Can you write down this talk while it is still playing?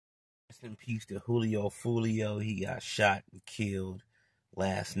Rest in peace to Julio Foolio. He got shot and killed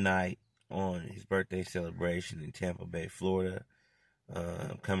last night on his birthday celebration in Tampa Bay, Florida.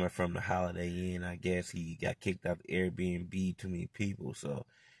 Coming from the Holiday Inn, I guess he got kicked out the Airbnb. Too many people, so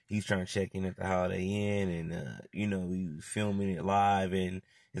he's trying to check in at the Holiday Inn, and he was filming it live, and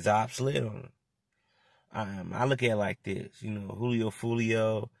his ops slid on him. I look at it like this, Julio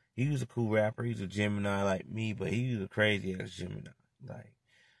Foolio. He was a cool rapper. He's a Gemini like me, but he was a crazy ass Gemini.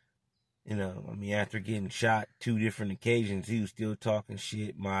 After getting shot 2 different occasions, he was still talking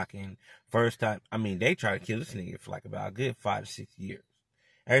shit, mocking. First time, they tried to kill this nigga for like about a good 5 to 6 years.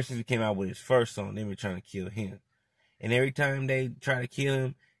 Ever since he came out with his first song, they been trying to kill him. And every time they try to kill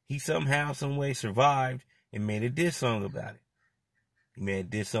him, he somehow, some way survived and made a diss song about it. He made a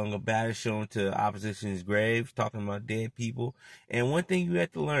diss song about it, showing to opposition's graves, talking about dead people. And one thing you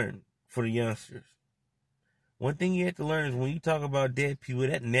have to learn for the youngsters, one thing you have to learn is when you talk about dead people,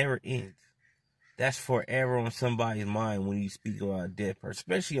 that never ends. That's forever on somebody's mind when you speak about a dead person,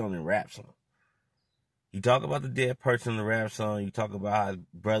 especially on a rap song. You talk about the dead person on the rap song, you talk about how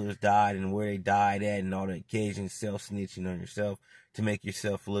brothers died and where they died at and all the occasions, self-snitching on yourself to make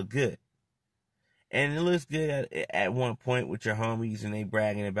yourself look good. And it looks good at one point with your homies and they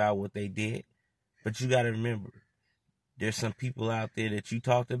bragging about what they did. But you got to remember, there's some people out there that you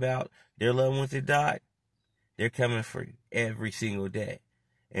talked about, their loved ones that died, they're coming for you every single day.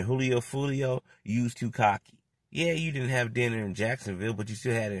 And Julio Foolio, you was too cocky. Yeah, you didn't have dinner in Jacksonville, but you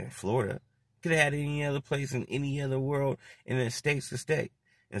still had it in Florida. Could have had it any other place in any other world in the states to state.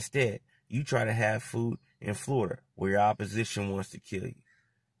 Instead, you try to have food in Florida where your opposition wants to kill you.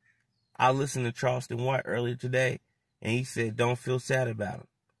 I listened to Charleston White earlier today, and he said, don't feel sad about him.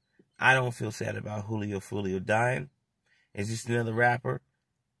 I don't feel sad about Julio Foolio dying. It's just another rapper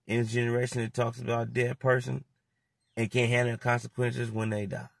in his generation that talks about a dead person and can't handle the consequences when they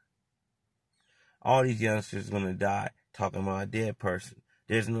die. All these youngsters are going to die talking about a dead person.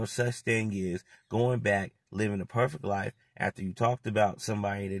 There's no such thing as going back, living a perfect life after you talked about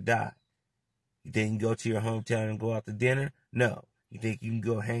somebody that died. You think you can go to your hometown and go out to dinner? No. You think you can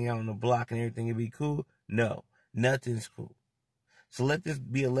go hang out on the block and everything will be cool? No. Nothing's cool. So let this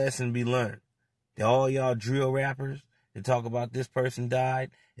be a lesson be learned. To all y'all drill rappers that talk about this person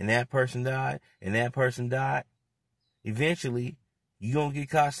died, and that person died, and that person died, eventually, you gonna get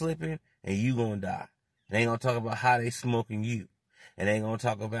caught slipping, and you gonna die. They ain't gonna talk about how they smoking you. And they ain't gonna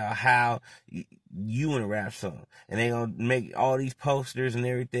talk about how you in a rap song. And they gonna make all these posters and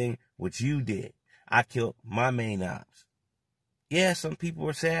everything, which you did. I killed my main ops. Yeah, some people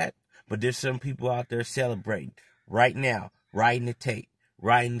are sad, but there's some people out there celebrating right now, writing the tape,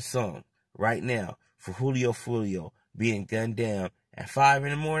 writing the song, right now, for Julio Foolio being gunned down at 5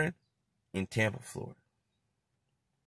 in the morning in Tampa, Florida.